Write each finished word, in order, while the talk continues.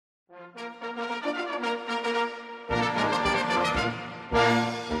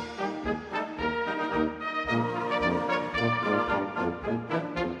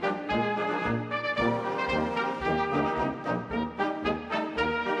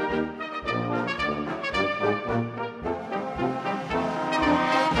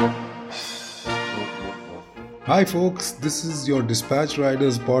Hi, folks, this is your Dispatch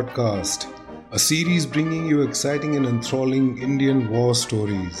Riders podcast, a series bringing you exciting and enthralling Indian war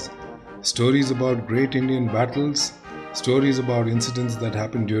stories. Stories about great Indian battles, stories about incidents that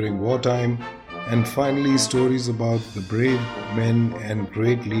happened during wartime, and finally, stories about the brave men and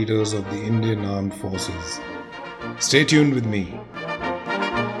great leaders of the Indian Armed Forces. Stay tuned with me.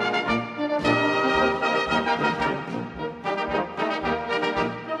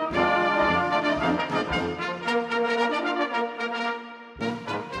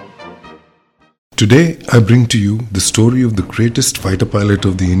 Today, I bring to you the story of the greatest fighter pilot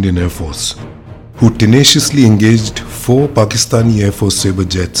of the Indian Air Force, who tenaciously engaged 4 Pakistani Air Force Sabre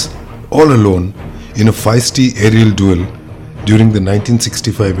jets, all alone, in a feisty aerial duel during the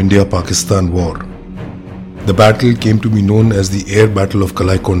 1965 India-Pakistan War. The battle came to be known as the Air Battle of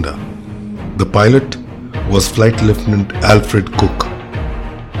Kalaikonda. The pilot was Flight Lieutenant Alfred Cooke.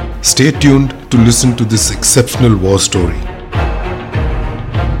 Stay tuned to listen to this exceptional war story.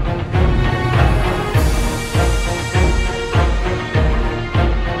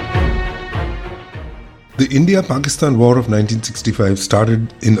 The India-Pakistan War of 1965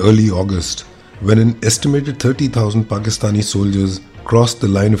 started in early August when an estimated 30,000 Pakistani soldiers crossed the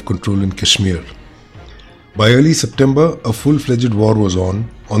line of control in Kashmir. By early September, a full-fledged war was on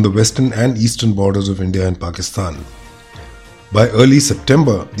the western and eastern borders of India and Pakistan. By early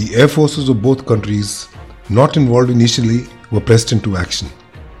September, the air forces of both countries, not involved initially, were pressed into action.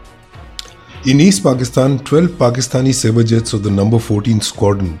 In East Pakistan, 12 Pakistani Sabre jets of the No. 14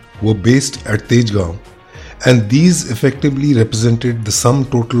 Squadron were based at Tejgaon, and these effectively represented the sum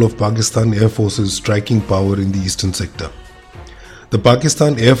total of Pakistan Air Force's striking power in the eastern sector. The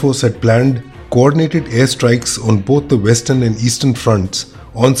Pakistan Air Force had planned coordinated airstrikes on both the western and eastern fronts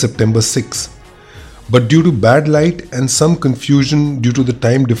on September 6. But due to bad light and some confusion due to the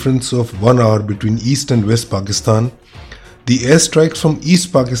time difference of 1 hour between East and West Pakistan, the airstrikes from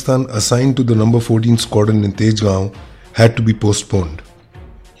East Pakistan assigned to the No. 14 Squadron in Tejgaon had to be postponed.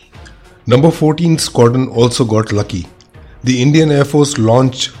 No. 14 Squadron also got lucky. The Indian Air Force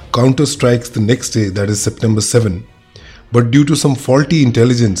launched counter strikes the next day, that is September 7, but due to some faulty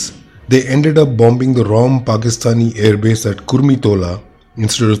intelligence, they ended up bombing the wrong Pakistani airbase at Kurmitola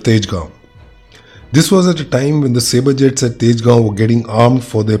instead of Tejgaon. This was at a time when the Sabre jets at Tejgaon were getting armed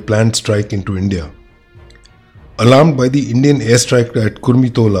for their planned strike into India. Alarmed by the Indian airstrike at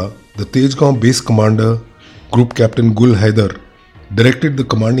Kurmitola, the Tejgaon base commander, Group Captain Gul Haider, directed the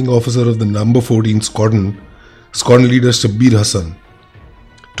commanding officer of the No. 14 Squadron, Squadron Leader Shabbir Hassan,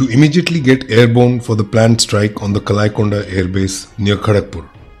 to immediately get airborne for the planned strike on the Kalaikonda airbase near Kharagpur.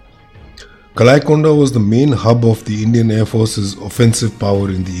 Kalaikonda was the main hub of the Indian Air Force's offensive power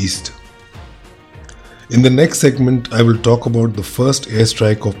in the east. In the next segment, I will talk about the first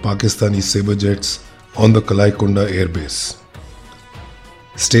airstrike of Pakistani Sabre jets on the Kalaikonda airbase.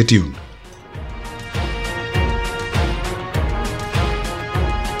 Stay tuned.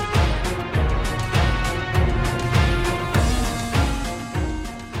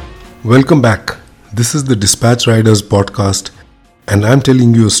 Welcome back. This is the Dispatch Riders podcast, and I'm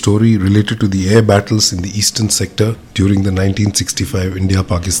telling you a story related to the air battles in the eastern sector during the 1965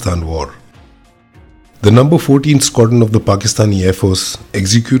 India-Pakistan War. The No. 14 Squadron of the Pakistani Air Force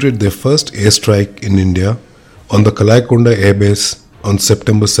executed their first airstrike in India on the Kalaikonda airbase on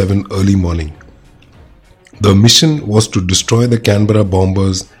September 7 early morning. The mission was to destroy the Canberra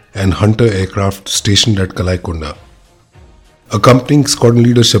bombers and Hunter aircraft stationed at Kalaikonda. Accompanying Squadron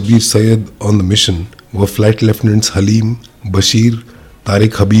Leader Shabbir Syed on the mission were Flight Lieutenants Halim, Bashir,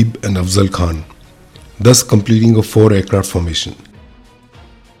 Tariq Habib and Afzal Khan, thus completing a 4 aircraft formation.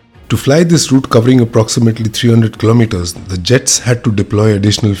 To fly this route covering approximately 300 kilometers, the jets had to deploy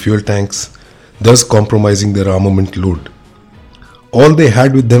additional fuel tanks, thus compromising their armament load. All they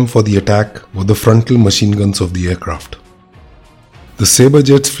had with them for the attack were the frontal machine guns of the aircraft. The Sabre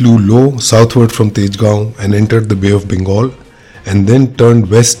jets flew low southward from Tejgaon and entered the Bay of Bengal, and then turned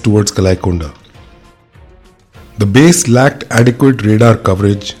west towards Kalaikonda. The base lacked adequate radar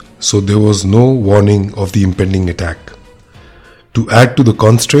coverage, so there was no warning of the impending attack. To add to the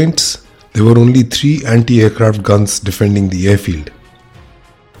constraints, there were only 3 anti-aircraft guns defending the airfield.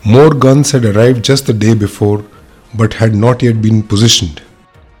 More guns had arrived just the day before, but had not yet been positioned.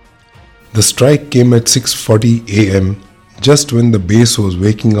 The strike came at 6:40 am, just when the base was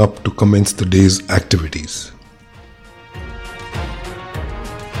waking up to commence the day's activities.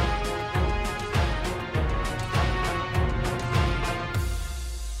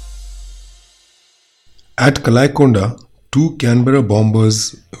 At Kalaikonda, 2 Canberra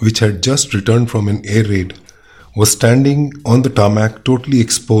bombers, which had just returned from an air raid, were standing on the tarmac totally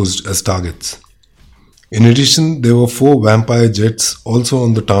exposed as targets. In addition, there were 4 Vampire jets also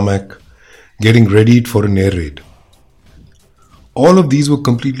on the tarmac, getting readied for an air raid. All of these were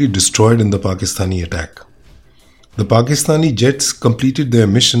completely destroyed in the Pakistani attack. The Pakistani jets completed their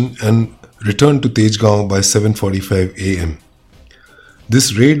mission and returned to Tejgaon by 7:45 am.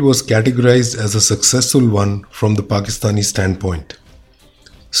 This raid was categorized as a successful one from the Pakistani standpoint.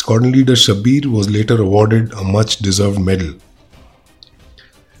 Squadron leader Shabir was later awarded a much-deserved medal.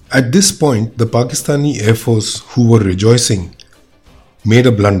 At this point, the Pakistani Air Force, who were rejoicing, made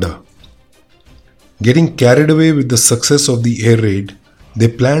a blunder. Getting carried away with the success of the air raid, they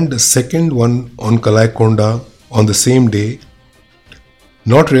planned a second one on Kalaikonda on the same day,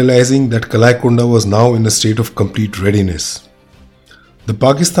 not realizing that Kalaikonda was now in a state of complete readiness. The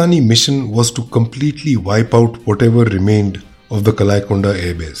Pakistani mission was to completely wipe out whatever remained of the Kalaikonda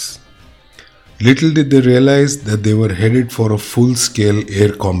airbase. Little did they realize that they were headed for a full-scale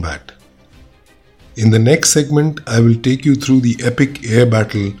air combat. In the next segment, I will take you through the epic air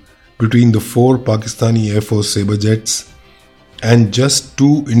battle between the 4 Pakistani Air Force Sabre jets and just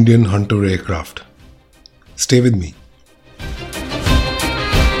 2 Indian Hunter aircraft. Stay with me.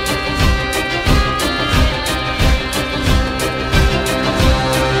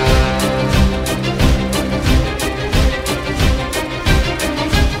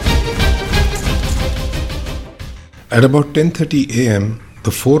 At about 10:30 am,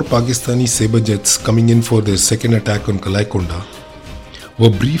 the 4 Pakistani Sabre jets coming in for their second attack on Kalaikonda were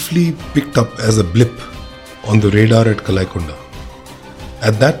briefly picked up as a blip on the radar at Kalaikonda.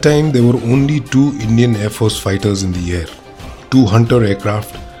 At that time, there were only 2 Indian Air Force fighters in the air, 2 Hunter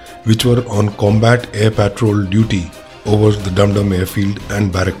aircraft which were on combat air patrol duty over the Dum-Dum airfield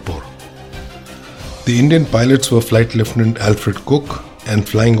and Barrackpore. The Indian pilots were Flight Lieutenant Alfred Cooke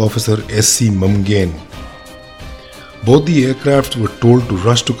and Flying Officer S.C. Mumgain. Both the aircraft were told to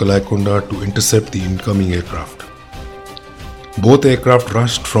rush to Kalaikonda to intercept the incoming aircraft. Both aircraft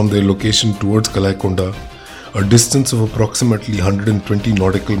rushed from their location towards Kalaikonda, a distance of approximately 120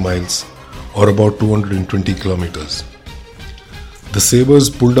 nautical miles or about 220 kilometers. The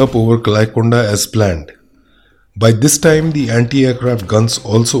Sabres pulled up over Kalaikonda as planned. By this time, the anti-aircraft guns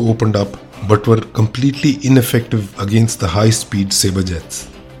also opened up but were completely ineffective against the high-speed Sabre jets.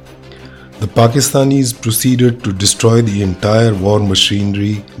 The Pakistanis proceeded to destroy the entire war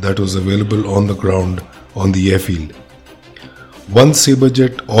machinery that was available on the ground on the airfield. One Sabre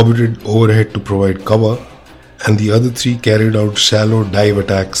jet orbited overhead to provide cover, and the other 3 carried out shallow dive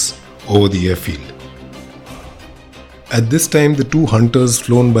attacks over the airfield. At this time, the 2 Hunters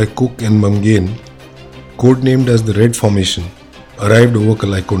flown by Cooke and Mumgain, codenamed as the Red Formation, arrived over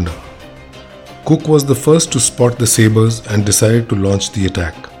Kalaikonda. Cooke was the first to spot the Sabres and decided to launch the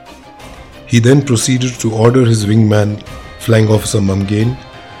attack. He then proceeded to order his wingman, Flying Officer Mumgain,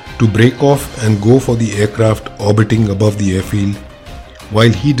 to break off and go for the aircraft orbiting above the airfield,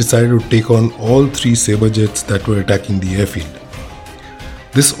 while he decided to take on all 3 Sabre jets that were attacking the airfield.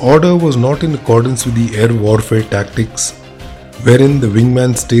 This order was not in accordance with the air warfare tactics, wherein the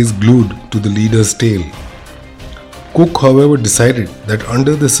wingman stays glued to the leader's tail. Cooke, however, decided that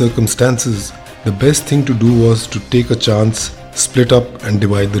under the circumstances, the best thing to do was to take a chance, split up and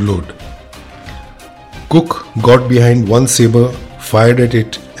divide the load. Cooke got behind one Sabre, fired at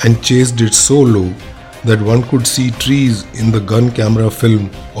it and chased it so low that one could see trees in the gun camera film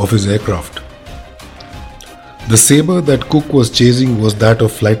of his aircraft. The Sabre that Cooke was chasing was that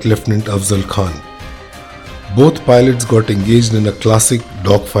of Flight Lieutenant Afzal Khan. Both pilots got engaged in a classic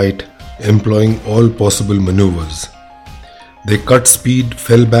dogfight, employing all possible maneuvers. They cut speed,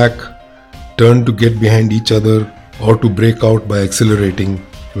 fell back, turned to get behind each other or to break out by accelerating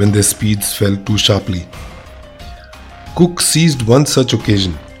when their speeds fell too sharply. Cooke seized one such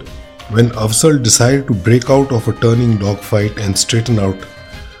occasion. When Afzal decided to break out of a turning dogfight and straighten out,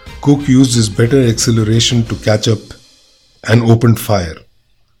 Cooke used his better acceleration to catch up and opened fire.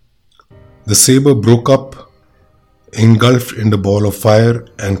 The Sabre broke up, engulfed in the ball of fire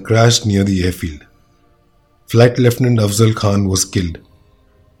and crashed near the airfield. Flight Lieutenant Afzal Khan was killed.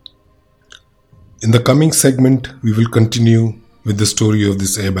 In the coming segment, we will continue with the story of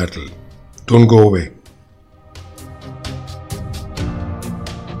this air battle. Don't go away.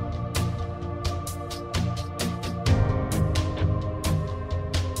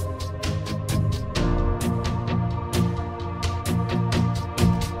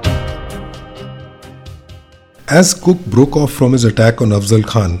 As Cooke broke off from his attack on Afzal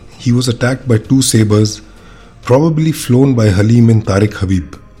Khan, he was attacked by 2 Sabres, probably flown by Halim and Tariq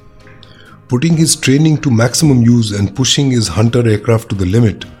Habib. Putting his training to maximum use and pushing his Hunter aircraft to the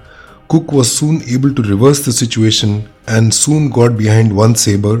limit, Cooke was soon able to reverse the situation and soon got behind one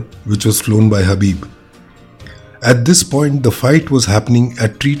Sabre, which was flown by Habib. At this point, the fight was happening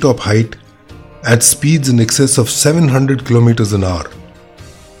at treetop height at speeds in excess of 700 kilometers an hour.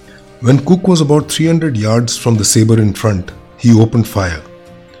 When Cooke was about 300 yards from the Sabre in front, he opened fire.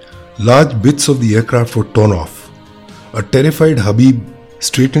 Large bits of the aircraft were torn off. A terrified Habib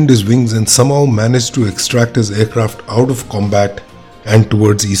straightened his wings and somehow managed to extract his aircraft out of combat and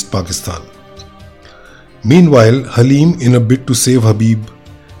towards East Pakistan. Meanwhile, Halim, in a bid to save Habib,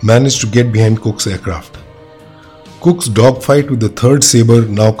 managed to get behind Cooke's aircraft. Cooke's dogfight with the third Sabre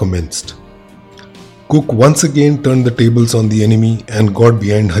now commenced. Cooke once again turned the tables on the enemy and got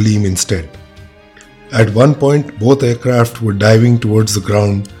behind Halim instead. At one point, both aircraft were diving towards the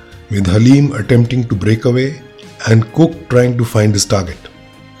ground, with Halim attempting to break away and Cooke trying to find his target.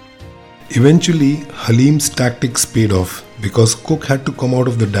 Eventually, Halim's tactics paid off because Cooke had to come out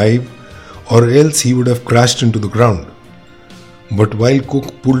of the dive or else he would have crashed into the ground. But while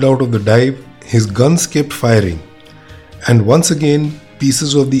Cooke pulled out of the dive, his guns kept firing, and once again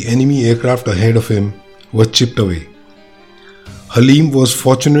pieces of the enemy aircraft ahead of him were chipped away. Halim was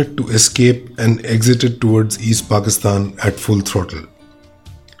fortunate to escape and exited towards East Pakistan at full throttle.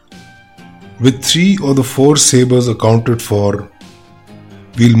 With 3 of the 4 Sabres accounted for,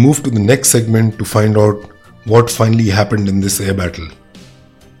 we'll move to the next segment to find out what finally happened in this air battle.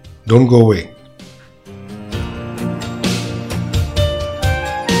 Don't go away.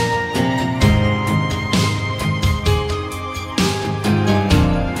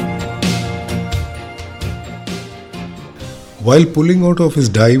 While pulling out of his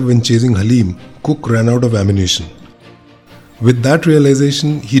dive when chasing Halim, Cooke ran out of ammunition. With that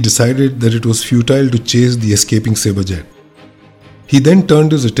realization, he decided that it was futile to chase the escaping Sabre jet. He then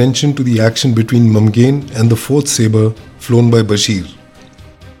turned his attention to the action between Mumgain and the 4th Sabre flown by Bashir.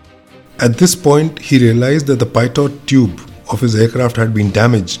 At this point, he realized that the pitot tube of his aircraft had been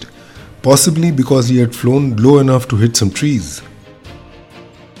damaged, possibly because he had flown low enough to hit some trees.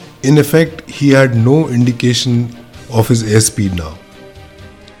 In effect, he had no indication of his airspeed now.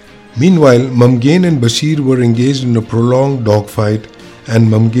 Meanwhile, Mumgain and Bashir were engaged in a prolonged dogfight, and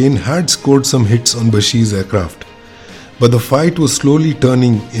Mumgain had scored some hits on Bashir's aircraft. But the fight was slowly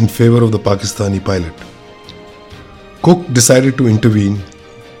turning in favor of the Pakistani pilot. Cooke decided to intervene,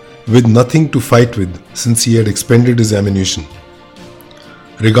 with nothing to fight with since he had expended his ammunition.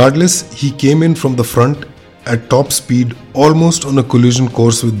 Regardless, he came in from the front at top speed, almost on a collision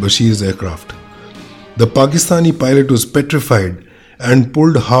course with Bashir's aircraft. The Pakistani pilot was petrified and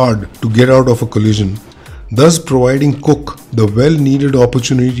pulled hard to get out of a collision, thus providing Cooke the well-needed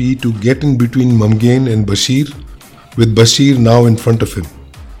opportunity to get in between Mumgain and Bashir, with Bashir now in front of him.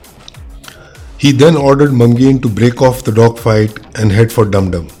 He then ordered Mumgain to break off the dogfight and head for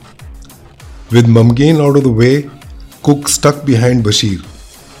Dum Dum. With Mumgain out of the way, Cooke stuck behind Bashir.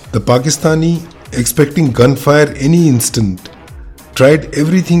 The Pakistani, expecting gunfire any instant, tried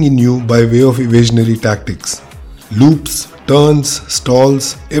everything he knew by way of evasionary tactics, loops, turns,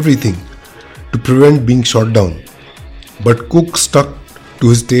 stalls, everything, to prevent being shot down. But Cooke stuck to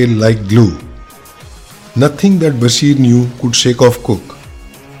his tail like glue. Nothing that Bashir knew could shake off Cooke.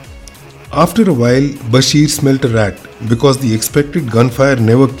 After a while, Bashir smelt a rat because the expected gunfire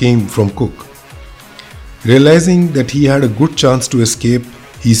never came from Cooke. Realizing that he had a good chance to escape,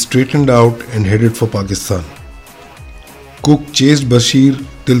 he straightened out and headed for Pakistan. Cooke chased Bashir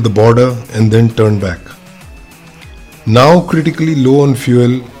till the border and then turned back. Now critically low on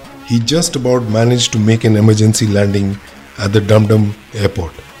fuel, he just about managed to make an emergency landing at the Dum Dum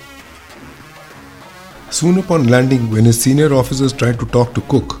airport. Soon upon landing, when his senior officers tried to talk to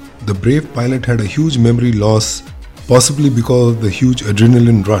Cooke, the brave pilot had a huge memory loss, possibly because of the huge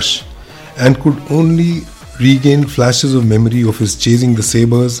adrenaline rush, and could only regain flashes of memory of his chasing the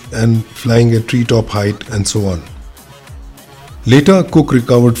Sabres and flying at treetop height and so on. Later, Cooke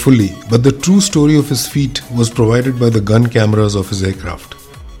recovered fully, but the true story of his feat was provided by the gun cameras of his aircraft.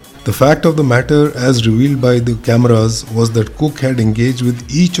 The fact of the matter, as revealed by the cameras, was that Cooke had engaged with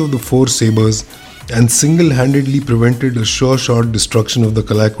each of the 4 Sabres and single-handedly prevented a sure-shot destruction of the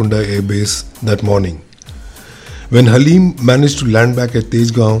Kalaikunda Air Base that morning. When Halim managed to land back at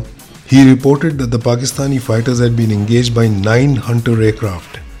Tejgaon, he reported that the Pakistani fighters had been engaged by 9 Hunter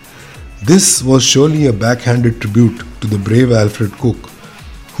aircraft. This was surely a backhanded tribute to the brave Alfred Cooke,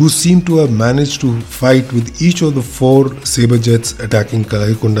 who seemed to have managed to fight with each of the 4 Sabre jets attacking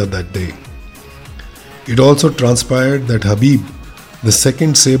Kalaikunda that day. It also transpired that Habib, the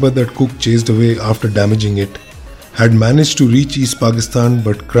second Sabre that Cooke chased away after damaging it, had managed to reach East Pakistan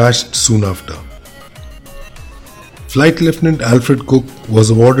but crashed soon after. Flight Lieutenant Alfred Cooke was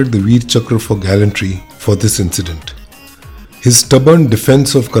awarded the Veer Chakra for gallantry for this incident. His stubborn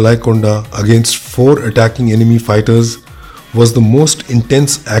defense of Kalaikonda against 4 attacking enemy fighters was the most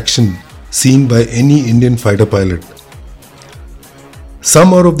intense action seen by any Indian fighter pilot.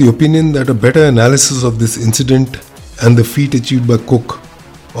 Some are of the opinion that a better analysis of this incident and the feat achieved by Cooke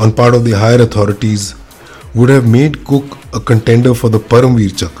on part of the higher authorities would have made Cooke a contender for the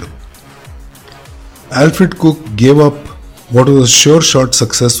Paramveer Chakra. Alfred Cooke gave up what was a sure shot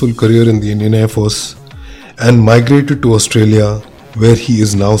successful career in the Indian Air Force and migrated to Australia, where he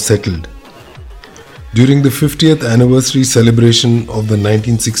is now settled. During the 50th anniversary celebration of the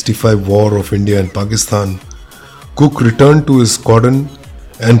 1965 War of India and Pakistan, Cooke returned to his squadron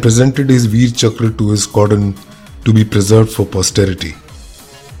and presented his Veer Chakra to his squadron to be preserved for posterity.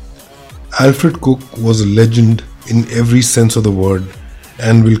 Alfred Cooke was a legend in every sense of the word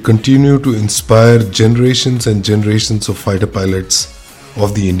and will continue to inspire generations and generations of fighter pilots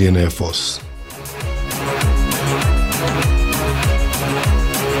of the Indian Air Force.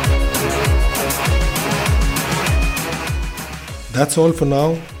 That's all for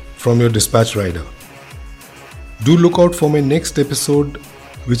now from your dispatch rider. Do look out for my next episode,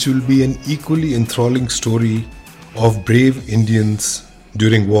 which will be an equally enthralling story of brave Indians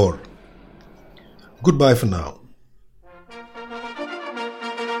during war. Goodbye for now.